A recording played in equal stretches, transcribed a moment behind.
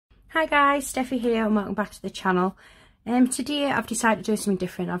Hi guys, Steffi here and welcome back to the channel. Today I've decided to do something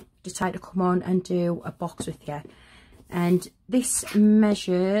different. I've decided to come on and do a box with you. And this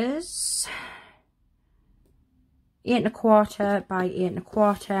measures 8 1/4 by 8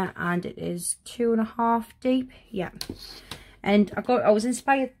 1/4 and it is 2.5 deep. Yeah. And I was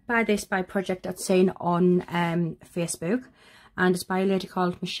inspired by this by a project I'd seen on Facebook, and it's by a lady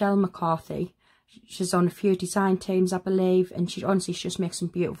called Michelle McCarthy. She's on a few design teams, I believe, and she just makes some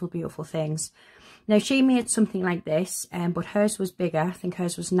beautiful things. Now she made something like this, but hers was bigger. I think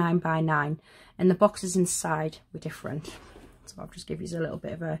hers was 9 by 9, and the boxes inside were different. So I'll just give you a little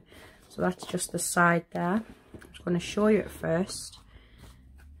bit of a. So that's just the side there. I'm just going to show you it first,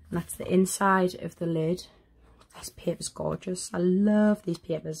 and that's the inside of the lid. This paper's gorgeous. I love these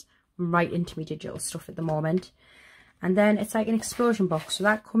papers. I'm right into my digital stuff at the moment. And then it's like an explosion box, so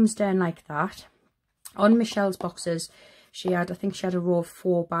that comes down like that. On Michelle's boxes, I think she had a row of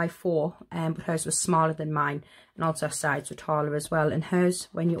 4 by 4, but hers was smaller than mine, and also her sides were taller as well. And hers,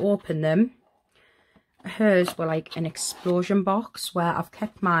 when you open them, hers were like an explosion box, where I've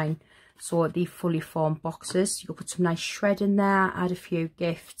kept mine so the fully formed boxes. You could put some nice shred in there, add a few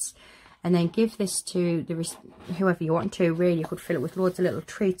gifts, and then give this to whoever you want to. Really, you could fill it with loads of little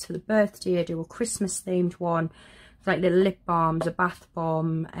treats for the birthday, do a Christmas themed one, like little lip balms, a bath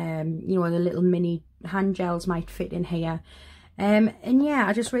bomb, you know, the little mini hand gels might fit in here. And yeah,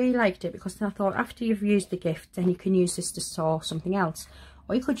 I just really liked it, because then I thought after you've used the gift, then you can use this to store something else,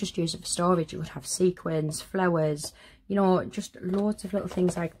 or you could just use it for storage. You could have sequins, flowers, you know, just loads of little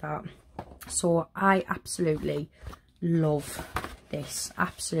things like that. So I absolutely love this,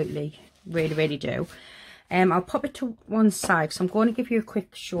 absolutely, really do. I'll pop it to one side, because I'm going to give you a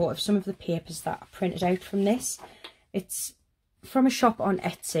quick show of some of the papers that I printed out from this. It's from a shop on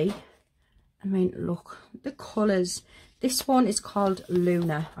Etsy. I mean, look, the colours. This one is called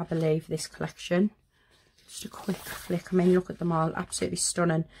Luna, I believe, this collection. Just a quick flick. I mean, look at them all, absolutely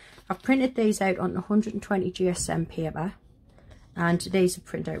stunning. I've printed these out on 120 GSM paper, and these are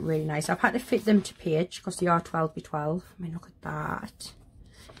printed out really nice. I've had to fit them to page because they are 12 by 12. I mean, look at that.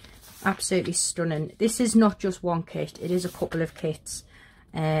 Absolutely stunning. This is not just one kit, it is a couple of kits.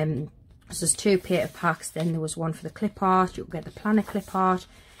 So there's 2 paper packs, then there was one for the clip art. You'll get the planner clip art,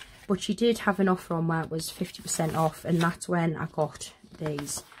 but she did have an offer on where it was 50% off, and that's when I got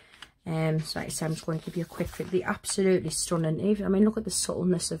these. So like I said, I'm just going to give you a quick fit. They're absolutely stunning. Even, I mean, look at the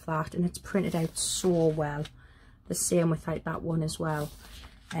subtleness of that, and it's printed out so well. The same with like that one as well.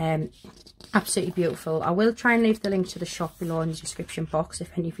 Absolutely beautiful. I will try and leave the link to the shop below in the description box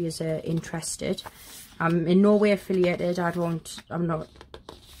if any of you are interested. I'm in no way affiliated. I don't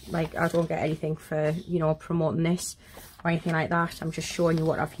get anything for, you know, promoting this or anything like that. I'm just showing you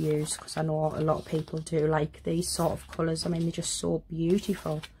what I've used, because I know a lot of people do like these sort of colours. I mean, they're just so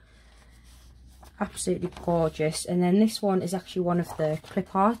beautiful, absolutely gorgeous. And then this one is actually one of the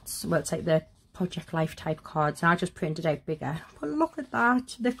clip arts. Well, it's like the Project Life type cards, and I just printed out bigger. But look at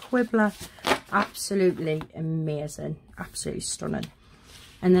that, the quibbler, absolutely amazing, absolutely stunning.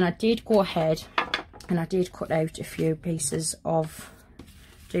 And then I did go ahead and I did cut out a few pieces of,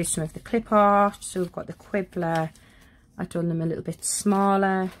 do some of the clip art. So we've got the quibbler. I've done them a little bit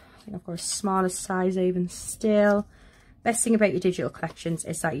smaller. I think I've got a smaller size even still. Best thing about your digital collections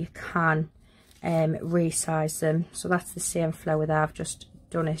is that you can resize them. So that's the same flower there. I've just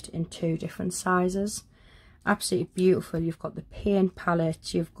done it in 2 different sizes. Absolutely beautiful. You've got the paint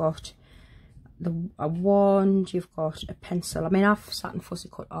palette, you've got a wand, you've got a pencil. I mean, I've sat and fussy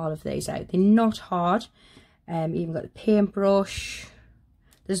cut all of these out. They're not hard. You even got the paintbrush.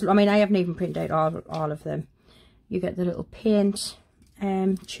 I mean, I haven't even printed out all of them. You get the little paint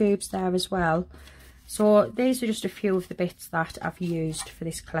tubes there as well. So these are just a few of the bits that I've used for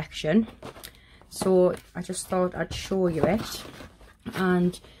this collection. So I just thought I'd show you it,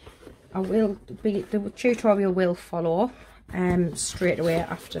 and the tutorial will follow straight away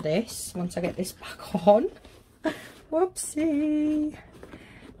after this, once I get this back on. Whoopsie.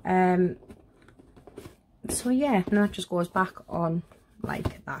 So yeah, and that just goes back on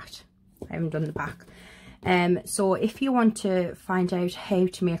like that. I haven't done the back. So if you want to find out how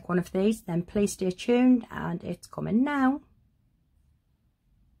to make one of these, then please stay tuned, and it's coming now.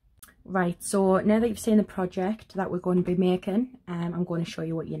 Right, so now that you've seen the project that we're going to be making, I'm going to show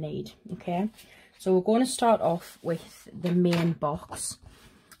you what you need. Okay, so we're going to start off with the main box,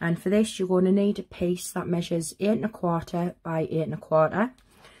 and for this you're going to need a piece that measures 8 1/4 by 8 1/4.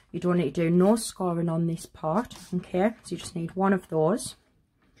 You don't need to do no scoring on this part. Okay, so you just need one of those.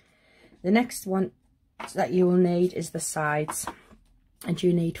 The next one that you will need is the sides, and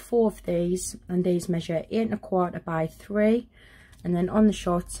you need 4 of these, and these measure 8 1/4 by 3, and then on the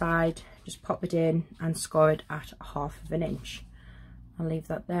short side just pop it in and score it at 1/2 inch. I'll leave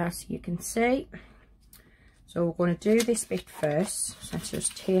that there so you can see. So we're going to do this bit first. So let's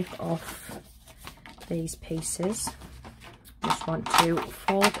just take off these pieces. Just want to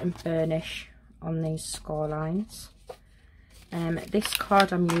fold and burnish on these score lines. This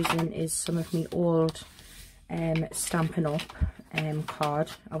card I'm using is some of my old Stampin' Up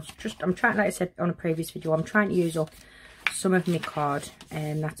card. I'm trying, like I said on a previous video, I'm trying to use up some of my card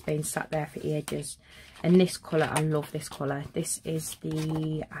that's been sat there for ages. And this colour, I love this colour. This is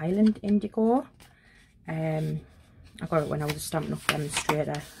the Island Indigo. I got it when I was a Stampin' Up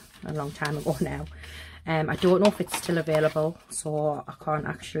demonstrator a long time ago now. I don't know if it's still available, so I can't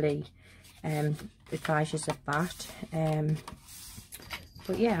actually advise you of that.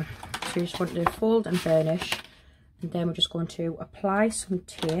 But yeah, so you just want to fold and burnish, and then we're just going to apply some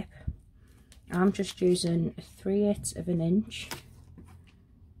tape. I'm just using 3/8 of an inch.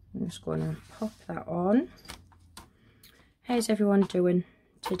 I'm just going to pop that on. How's everyone doing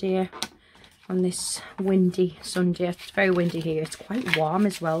today on this windy Sunday? It's very windy here. It's quite warm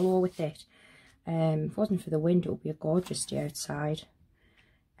as well though with it. If it wasn't for the wind, it would be a gorgeous day outside.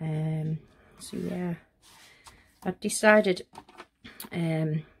 So yeah, I've decided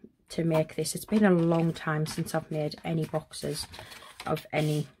to make this. It's been a long time since I've made any boxes of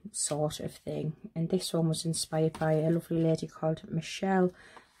any sort of thing, and this one was inspired by a lovely lady called Michelle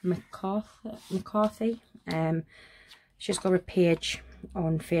McCarthy. She's got a page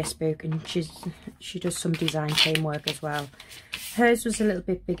on Facebook, and she does some design teamwork as well. Hers was a little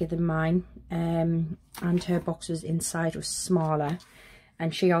bit bigger than mine, and her boxes inside was smaller,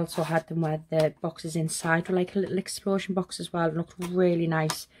 and she also had them where the boxes inside were like a little explosion box as well. It looked really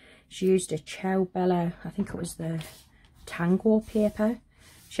nice. She used a Ciao Bella, I think it was the Tango paper.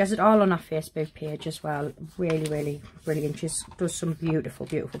 She has it all on her Facebook page as well. Really, really brilliant. She does some beautiful,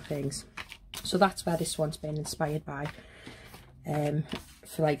 beautiful things. So that's where this one's been inspired by,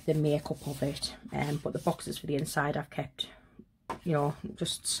 for like the makeup of it. But the boxes for the inside I've kept, you know,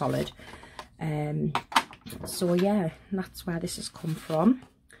 just solid. So yeah, that's where this has come from.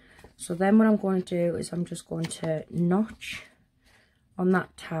 So then what I'm going to do is I'm just going to notch on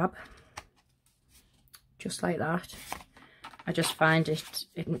that tab, just like that. I just find it's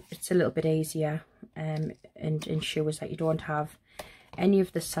a little bit easier, and ensures that you don't have any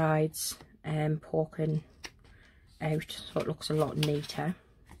of the sides poking out, so it looks a lot neater.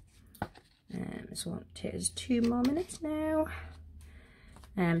 So it takes 2 more minutes now.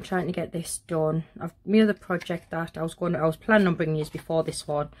 I'm trying to get this done. My other project that I was planning on bringing you before this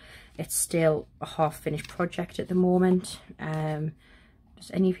one, it's still a half-finished project at the moment.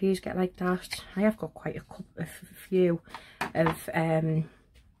 Does any of you get like that? I have got quite a few of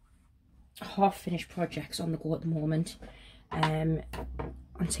half-finished projects on the go at the moment.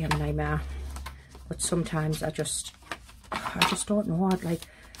 Honestly, I'm a nightmare. But sometimes I just don't know.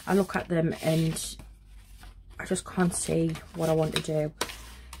 I look at them and I just can't see what I want to do.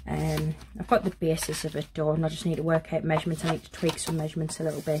 I've got the basis of it done. I just need to work out measurements. I need to tweak some measurements a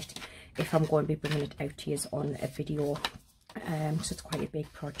little bit if I'm going to be bringing it out to you on a video, because it's quite a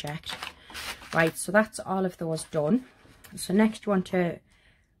big project. Right, so that's all of those done. So next you want to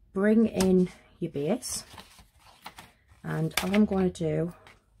bring in your base, and all I'm going to do,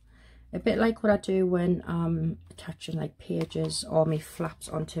 a bit like what I do when I'm attaching like pages or my flaps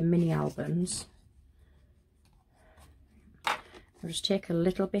onto mini albums, I'll just take a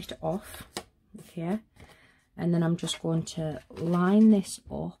little bit off here, and then I'm just going to line this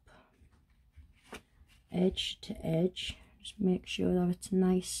up edge to edge. Just make sure that it's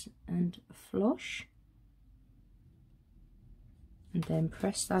nice and flush, and then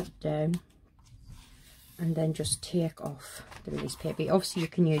press that down, and then just take off the release paper. Obviously you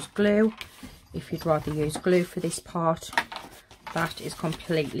can use glue if you'd rather use glue for this part. That is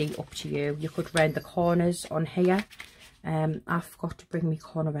completely up to you. You could round the corners on here. I've got to bring my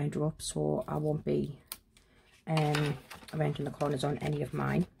corner rounder up, so I won't be rounding the corners on any of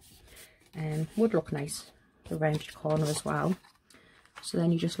mine. Would look nice, the rounded corner as well. So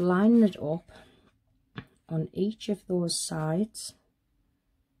then you just line it up on each of those sides.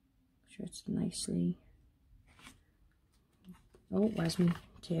 Make sure it's nicely. Oh, where's my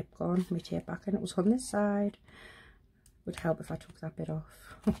tape gone? My tape back, and it was on this side. Would help if I took that bit off.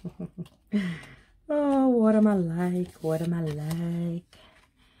 Oh, what am I like? What am I like?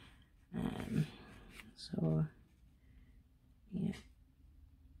 So yeah,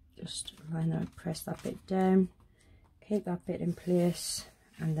 just line up, press that bit down, keep that bit in place,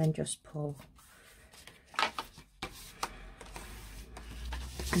 and then just pull.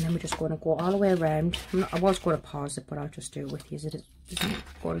 And then we're just going to go all the way around. I was going to pause it, but I'll just do it with you as it isn't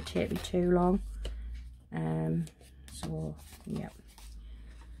going to take me too long. So yeah.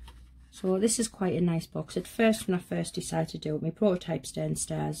 So this is quite a nice box. At first, when I first decided to do it, my prototype's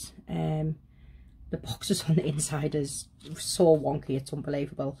downstairs. The boxes on the inside is so wonky, it's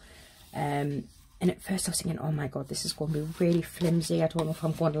unbelievable. And at first I was thinking, oh my god, this is going to be really flimsy. I don't know if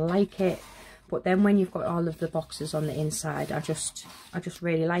I'm going to like it. But then when you've got all of the boxes on the inside, I just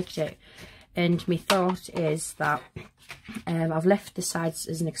really liked it. And my thought is that I've left the sides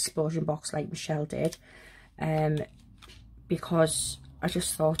as an explosion box like Michelle did, because I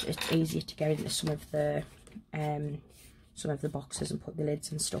just thought it's easier to get into some of the boxes and put the lids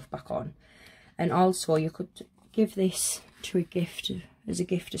and stuff back on. And also you could give this to a gift, as a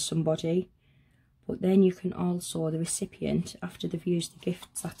gift to somebody, but then you can also, the recipient, after they've used the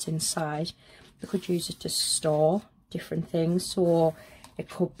gifts that's inside, they could use it to store different things. So it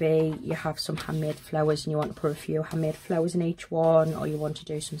could be you have some handmade flowers and you want to put a few handmade flowers in each one, or you want to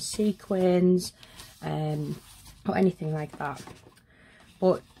do some sequins, or anything like that.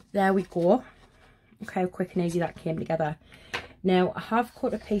 But there we go. Look how quick and easy that came together. Now I have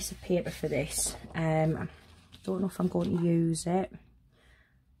cut a piece of paper for this. I don't know if I'm going to use it.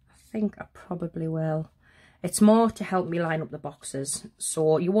 I think I probably will. It's more to help me line up the boxes,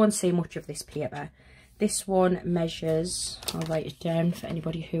 so you won't see much of this paper. This one measures, I'll write it down for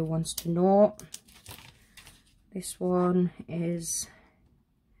anybody who wants to know. This one is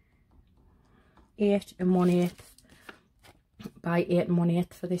 8 1/8 by 8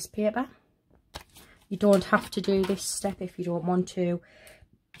 1/8 for this paper. You don't have to do this step if you don't want to.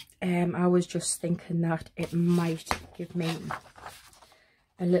 I was just thinking that it might give me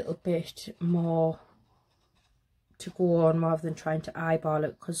a little bit more to go on rather than trying to eyeball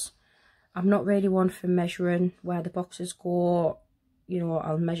it, because I'm not really one for measuring where the boxes go. You know,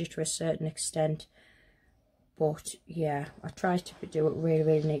 I'll measure to a certain extent, but yeah, I tried to do it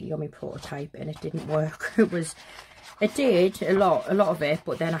really neatly on my prototype and it didn't work. It did a lot of it,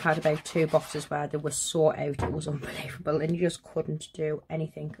 but then I had about 2 boxes where they were so out, it was unbelievable, and you just couldn't do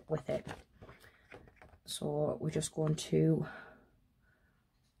anything with it. So we're just going to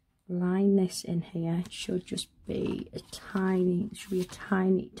line this in here. It should just be a tiny,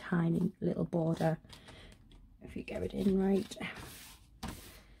 tiny little border if you get it in right.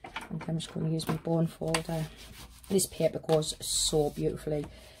 And I'm just going to use my bone folder. This paper goes so beautifully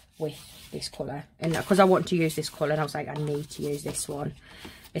with this colour, and because I want to use this colour, and I was like, I need to use this one.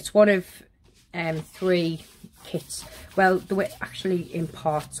 It's one of 3 kits. Well, they were actually in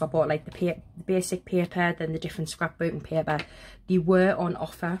parts. So I bought like the basic paper, then the different scrapbooking paper. They were on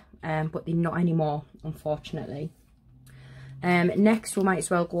offer, but they're not anymore, unfortunately. Next we might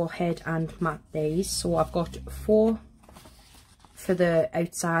as well go ahead and mat these. So I've got 4 for the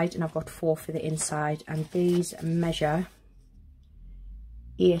outside and I've got 4 for the inside, and these measure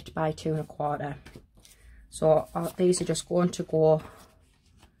 8 by 2 1/4. So these are just going to go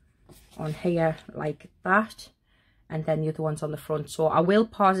on here like that, and then the other one's on the front. So I will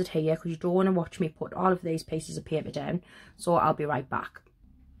pause it here because you don't want to watch me put all of these pieces of paper down, so I'll be right back.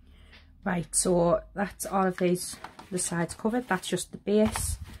 Right, so that's all of these, the sides covered. That's just the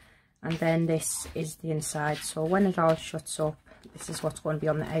base, and then this is the inside. So when it all shuts up, this is what's going to be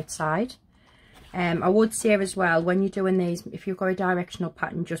on the outside. I would say as well, when you're doing these, if you've got a directional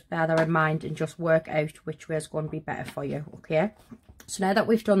pattern, just bear that in mind and just work out which way is going to be better for you, okay? So now that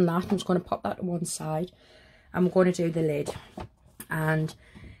we've done that, I'm just going to pop that to one side. I'm going to do the lid, and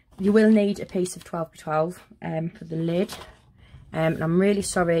you will need a piece of 12 by 12 for the lid. And I'm really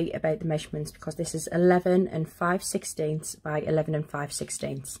sorry about the measurements, because this is 11 5/16 by 11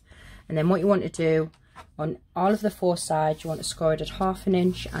 5/16. And then what you want to do on all of the 4 sides, you want to score it at 1/2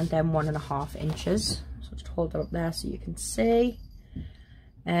 inch and then 1.5 inches. So just hold that up there so you can see.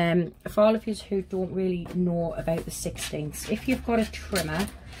 For all of you who don't really know about the 16ths, if you've got a trimmer,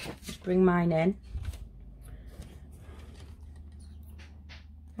 just bring mine in.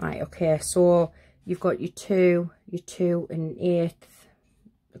 Right, okay, so you've got your 2 1/8,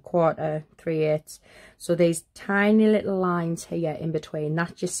 1/4, 3/8. So these tiny little lines here in between,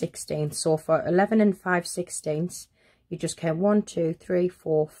 that's your 16th. So for 11 5/16, you just count 1 2 3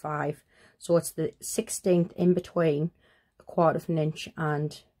 4 5. So it's the 16th in between 1/4 inch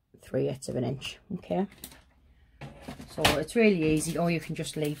and 3/8 of an inch. Okay, so it's really easy, or you can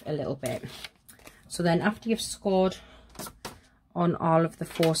just leave a little bit. So then after you've scored on all of the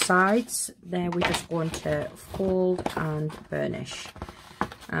 4 sides, there we're just going to fold and burnish.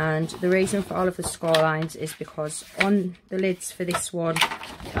 And the reason for all of the score lines is because on the lids for this one,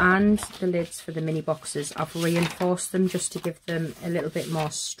 and the lids for the mini boxes, I've reinforced them just to give them a little bit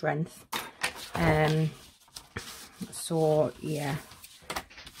more strength. So yeah,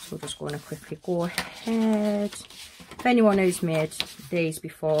 so just going to quickly go ahead. If anyone who's made these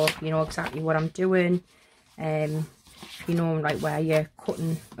before, you know exactly what I'm doing. If you know like where you're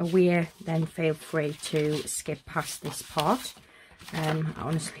cutting away, then feel free to skip past this part. I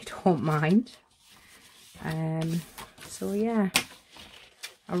honestly don't mind. So yeah,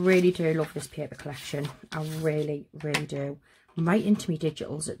 I really do love this paper collection. I really do. I'm right into my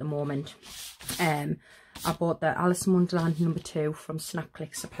digitals at the moment. I bought the Alice in Wonderland #2 from Snap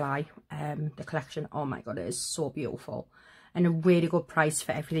Click Supply. The collection, oh my god, it is so beautiful, and a really good price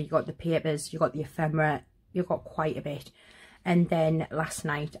for everything. You got the papers, you got the ephemera, you got quite a bit. And then last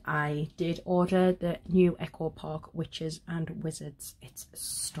night I did order the new Echo Park Witches and Wizards. It's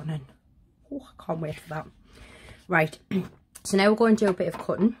stunning. Oh, I can't wait for that. Right, so now we're going to do a bit of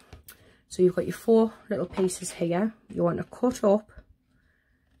cutting. So you've got your 4 little pieces here. You want to cut up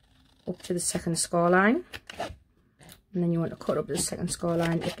to the second score line, and then you want to cut up to the second score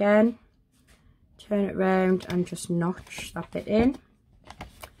line again, turn it round and just notch that bit in.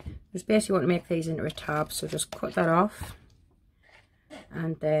 Just basically want to make these into a tab, so just cut that off,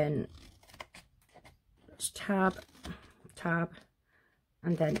 and then just tab,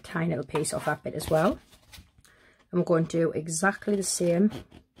 and then tiny little piece off that bit as well. And we're going to do exactly the same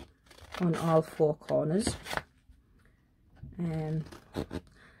on all 4 corners.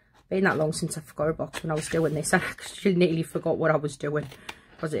 Been that long since I forgot a box when I was doing this. I actually nearly forgot what I was doing,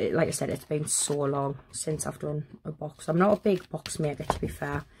 because like I said, it's been so long since I've done a box. I'm not a big box maker, to be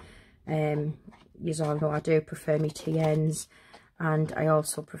fair. You all know I do prefer my TNs, and I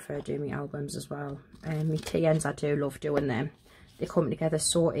also prefer doing my albums as well. My TNs, I do love doing them. They come together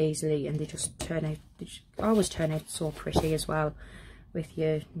so easily, and they just turn out, always turn out so pretty as well. With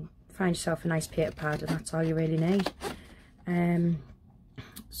you, find yourself a nice paper pad, and that's all you really need.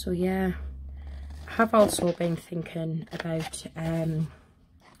 So yeah, I have also been thinking about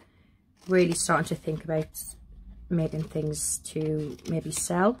really starting to think about making things to maybe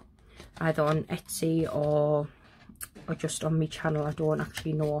sell, either on Etsy or just on my channel. I don't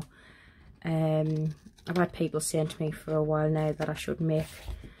actually know. I've had people saying to me for a while now that I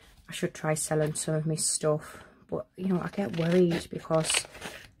should try selling some of my stuff, but you know, I get worried because,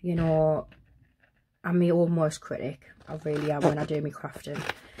 you know, I'm my own worst critic. I really am when I do my crafting,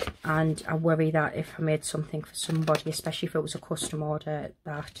 and I worry that if I made something for somebody, especially if it was a custom order,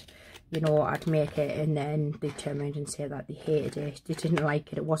 that, you know, I'd make it and then they turn around and say that they hated it, they didn't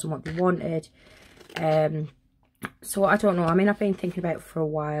like it, it wasn't what they wanted. So I don't know. I mean, I've been thinking about it for a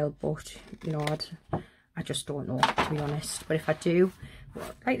while, but you know, I just don't know, to be honest. But if I do,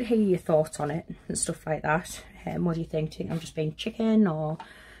 I'd like to hear your thoughts on it and stuff like that. What do you think? I'm just being chicken, or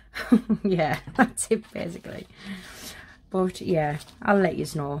yeah, that's it basically. But yeah, I'll let you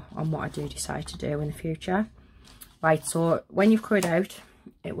know on what I do decide to do in the future. Right, so when you've cut it out,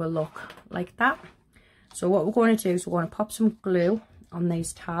 it will look like that. So what we're going to do is we're going to pop some glue on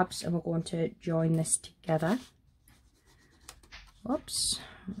these tabs, and we're going to join this together. Oops.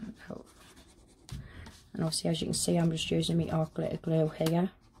 And obviously, as you can see, I'm just using my arc glitter glue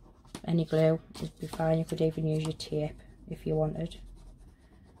here. Any glue would be fine. You could even use your tape if you wanted.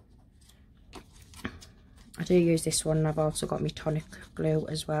 I do use this one, and I've also got my tonic glue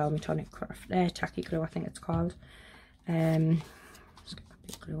as well, my tonic craft tacky glue, I think it's called. Let's get a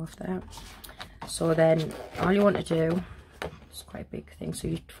bit of glue off there. So then all you want to do, it's quite a big thing, so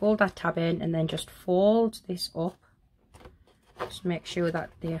you fold that tab in and then just fold this up. Just make sure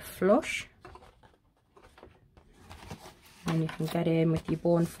that they're flush. And you can get in with your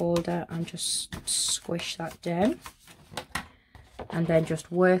bone folder and just squish that down. And then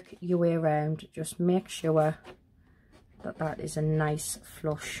just work your way around. Just make sure that that is a nice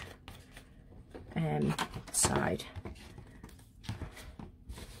flush side.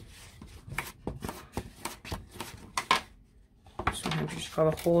 Sometimes you just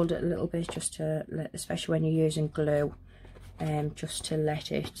gotta hold it a little bit, just to let, especially when you're using glue, just to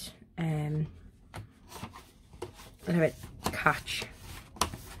let it catch.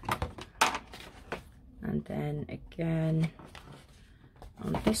 And then again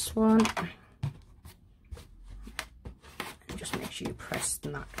on this one, just make sure you press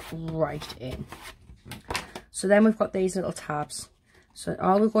that right in. So then we've got these little tabs. So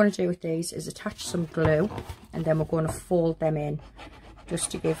all we're going to do with these is attach some glue, and then we're going to fold them in,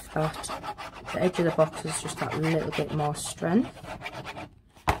 just to give that, the edge of the boxes, just that little bit more strength.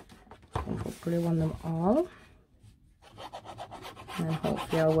 I'm going to put glue on them all, and then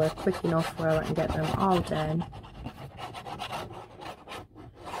hopefully I'll work quick enough where I can get them all down.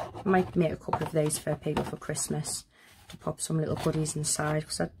 I might make a couple of these for people for Christmas to pop some little goodies inside,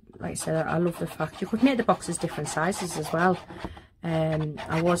 because like I said, I love the fact you could make the boxes different sizes as well.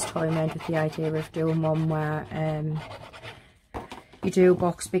 I was toying around with the idea of doing one where you do a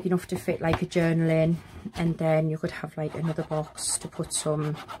box big enough to fit like a journal in, and then you could have like another box to put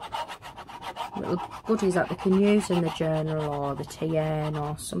some little goodies that they can use in the journal or the TN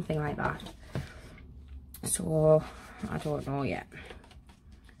or something like that. So I don't know yet.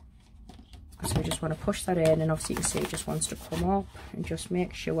 So I just want to push that in, and obviously you can see it just wants to come up, and just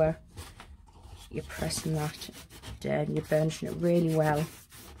make sure you're pressing that down, you're burnishing it really well,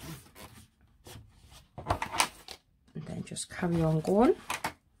 and then just carry on going.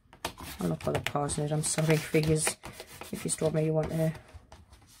 I'll not bother pausing it, I'm sorry, figures. If you still maybe want to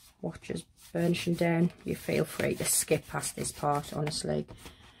watch us burnishing down, you feel free to skip past this part. Honestly,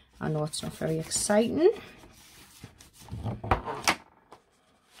 I know it's not very exciting.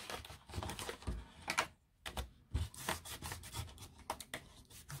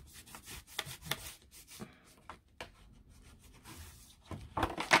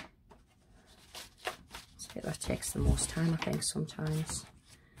 That takes the most time, I think, sometimes.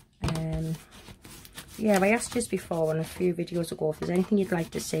 Yeah, I asked you before in a few videos ago if there's anything you'd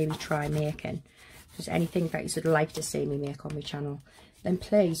like to see me try making, if there's anything that you'd like to see me make on my channel, then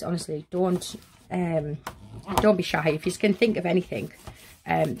please, honestly, don't be shy. If you can think of anything,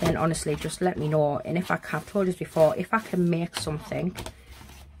 then honestly just let me know. And if I've told you before, if I can make something,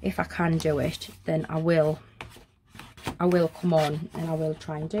 if I can do it, then I will come on and I will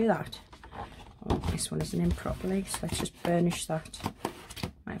try and do that. Oh, this one isn't in properly, so let's just burnish that.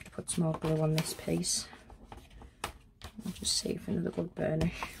 Might have to put some more glue on this piece. I'll just see if another good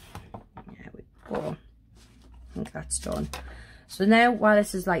burnish. There we go. I think that's done. So now, while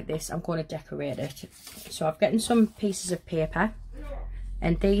this is like this, I'm going to decorate it. So I've gotten some pieces of paper,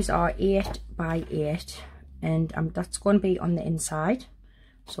 and these are 8 by 8, and that's going to be on the inside.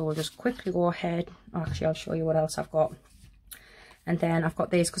 So we'll just quickly go ahead. Actually, I'll show you what else I've got. And then I've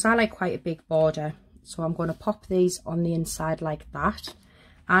got these, because I like quite a big border, so I'm going to pop these on the inside like that.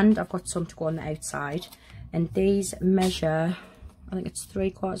 And I've got some to go on the outside, and these measure, I think it's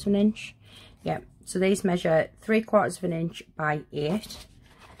 3/4 of an inch. Yeah, so these measure 3/4 of an inch by 8.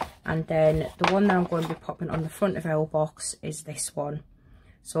 And then the one that I'm going to be popping on the front of our box is this one.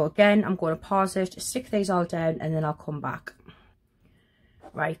 So again, I'm going to pause it, stick these all down, and then I'll come back.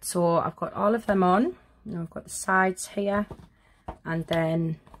 Right, so I've got all of them on. Now I've got the sides here, and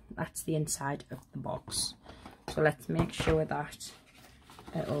then that's the inside of the box. So let's make sure that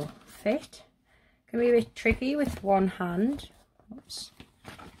it'll fit. Can be a bit tricky with one hand. Oops,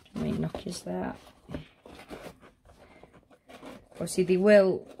 let me knock you there. Obviously they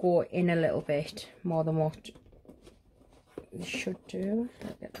will go in a little bit more than what they should do.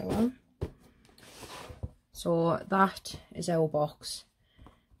 I'll get that one. So that is our box.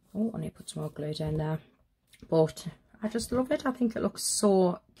 Oh, I need to put some more glue down there, but I just love it. I think it looks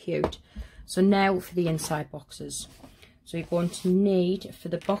so cute. So now for the inside boxes. So you're going to need, for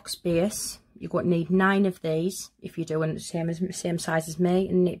the box base, you're going to need 9 of these if you're doing the same size as me,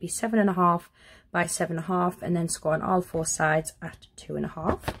 and it'd be 7.5 by 7.5, and then score on all 4 sides at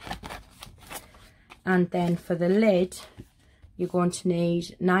 2.5. And then for the lid, you're going to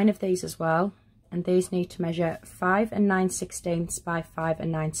need 9 of these as well, and these need to measure 5 9/16 by 5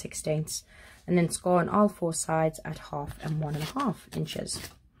 9/16, and then score on all 4 sides at 1/2 and 1.5 inches.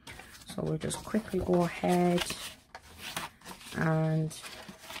 So we'll just quickly go ahead and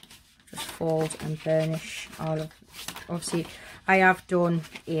just fold and burnish all of, obviously I have done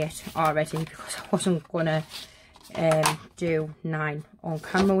 8 already because I wasn't gonna do 9 on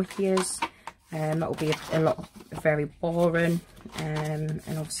camera with yous. That will be a lot very boring, and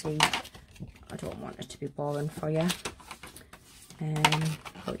obviously I don't want it to be boring for you.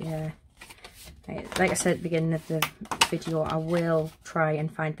 But yeah, like I said at the beginning of the video, I will try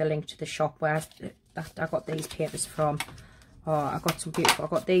and find the link to the shop where I got these papers from. Oh, I got some beautiful, I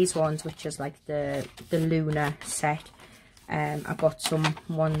got these ones, which is like the Lunar set. I got some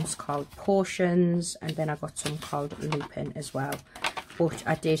ones called Potions, and then I got some called Lupin as well. But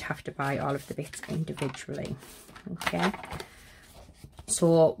I did have to buy all of the bits individually. Okay.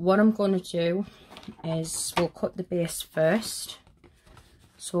 So what I'm going to do is we'll cut the base first.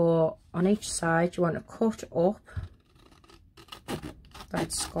 So on each side you want to cut up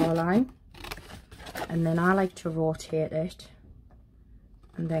that score line, and then I like to rotate it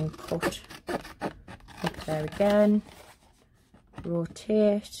and then cut up there again,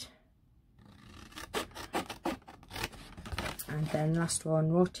 rotate, and then last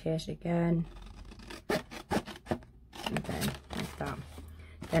one, rotate again, and then like that.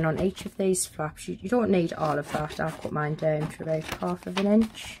 Then on each of these flaps, you don't need all of that. I've cut mine down to about 1/2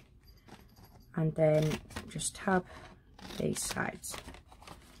 inch. And then just tab these sides.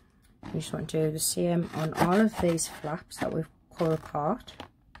 You just want to do the same on all of these flaps that we've cut apart.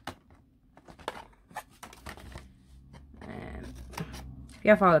 If you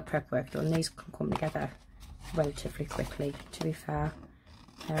have all the prep work done, these can come together relatively quickly, to be fair.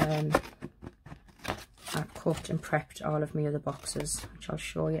 I cut and prepped all of my other boxes, which I'll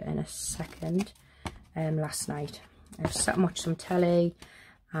show you in a second, last night. I've sat and watched some telly,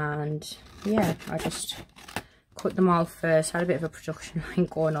 and yeah, I just cut them all first. Had a bit of a production line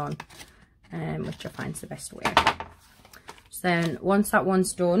going on, which I find is the best way. So then once that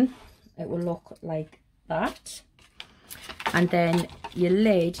one's done, it will look like that. And then your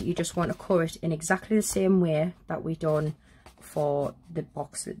lid, you just want to cut it in exactly the same way that we done for the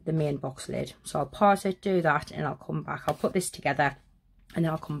box, the main box lid. So I'll pause it, do that, and I'll come back. I'll put this together and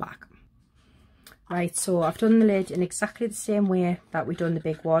then I'll come back. Right, so I've done the lid in exactly the same way that we done the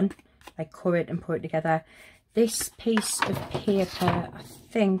big one. I cut it and put it together. This piece of paper, I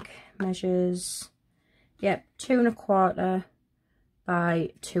think, measures, yep, 2 1/4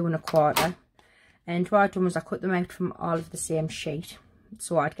 by 2 1/4. And what I've done was I cut them out from all of the same sheet,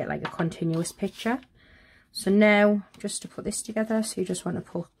 so I'd get like a continuous picture. So now, just to put this together, so you just want to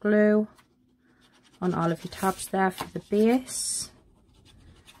put glue on all of your tabs there for the base.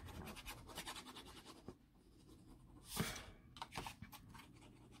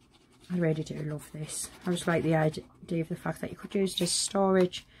 I really do love this. I just like the idea of the fact that you could use this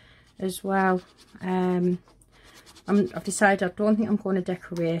storage as well. I've decided I don't think I'm going to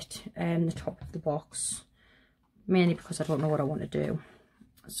decorate the top of the box, mainly because I don't know what I want to do.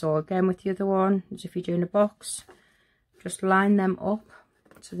 So again, with the other one, as if you're doing a box, just line them up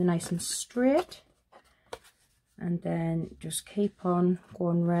so they're nice and straight, and then just keep on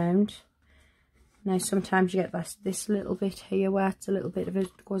going round. Now sometimes you get this little bit here where it's a little bit of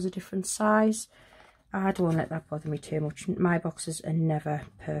it goes a different size. I don't let that bother me too much. My boxes are never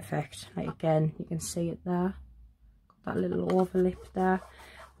perfect. Like again, you can see it there, got that little overlip there,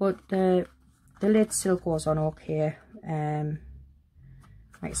 but the lid still goes on okay.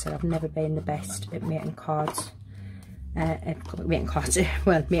 Like I said, I've never been the best at making cards. Making cards,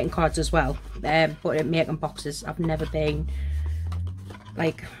 well, making cards as well. But at making boxes, I've never been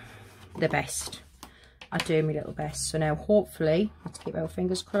like the best. I do my little best. So now, hopefully, let's keep our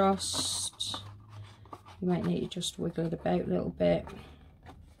fingers crossed. You might need to just wiggle it about a little bit.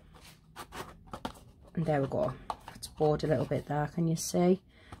 And there we go. It's bored a little bit there, can you see?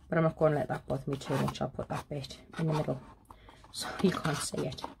 But I'm not going to let that bother me too much. I'll put that bit in the middle so you can't see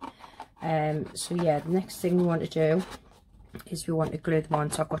it. So yeah, the next thing we want to do is we want to glue them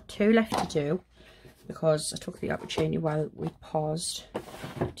on. So I've got 2 left to do, because I took the opportunity while we paused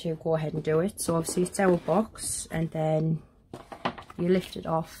to go ahead and do it. So obviously it's our box, and then you lift it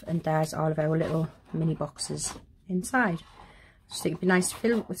off and there's all of our little mini boxes inside. So it'd be nice to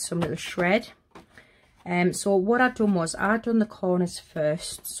fill it with some little shred. So what I've done was I've done the corners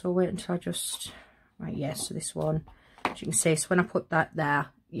first. So wait until I just, right, yeah, so this one, as you can see, so when I put that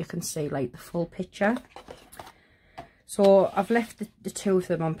there, you can see like the full picture. So I've left the 2 of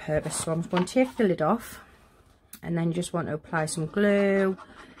them on purpose. So I'm going to take the lid off, and then you just want to apply some glue.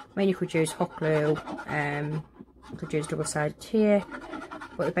 I mean, you could use hot glue, you could use double-sided tape,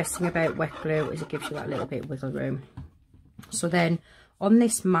 but the best thing about wet glue is it gives you that little bit of wiggle room. So then on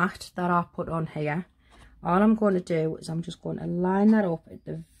this mat that I put on here, all I'm going to do is I'm just going to line that up at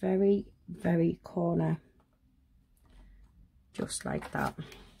the very, very corner, just like that.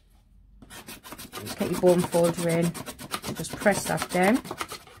 Just get your bone folder in and just press that down,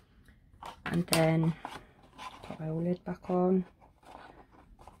 and then pop our lid back on.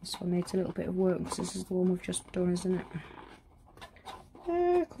 This one needs a little bit of work because this is the one we've just done, isn't it?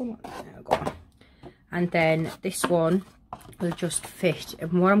 Come on, there we go. And then this one will just fit,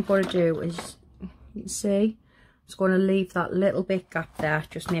 and what I'm going to do is, you can see, I'm just going to leave that little bit gap there.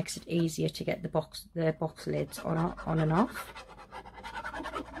 Just makes it easier to get the box lids on and off.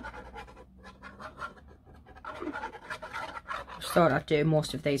 I thought I'd do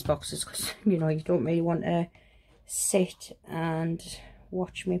most of these boxes because, you know, you don't really want to sit and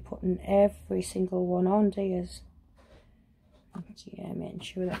watch me putting every single one on, do you? So yeah, making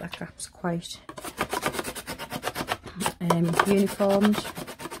sure that that gap's quite uniformed.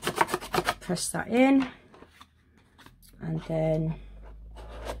 Press that in, and then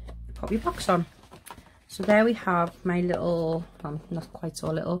pop your box on. So there we have my little, well, not quite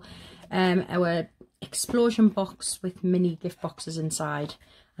so little, our explosion box with mini gift boxes inside.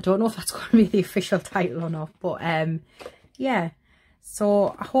 I don't know if that's going to be the official title or not, but yeah,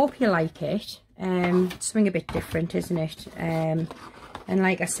 So I hope you like it. Something a bit different, isn't it? And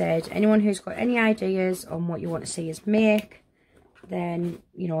like I said, anyone who's got any ideas on what you want to see us make, then,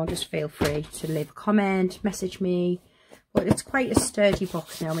 you know, just feel free to leave a comment, message me. But it's quite a sturdy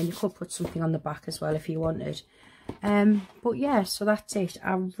box now. I mean, you could put something on the back as well if you wanted. But yeah, so that's it.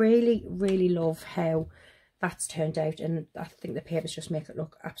 I really, really love how that's turned out, and I think the papers just make it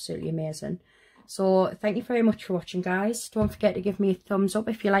look absolutely amazing. So thank you very much for watching, guys. Don't forget to give me a thumbs up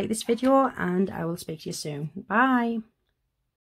if you like this video, and I will speak to you soon. Bye.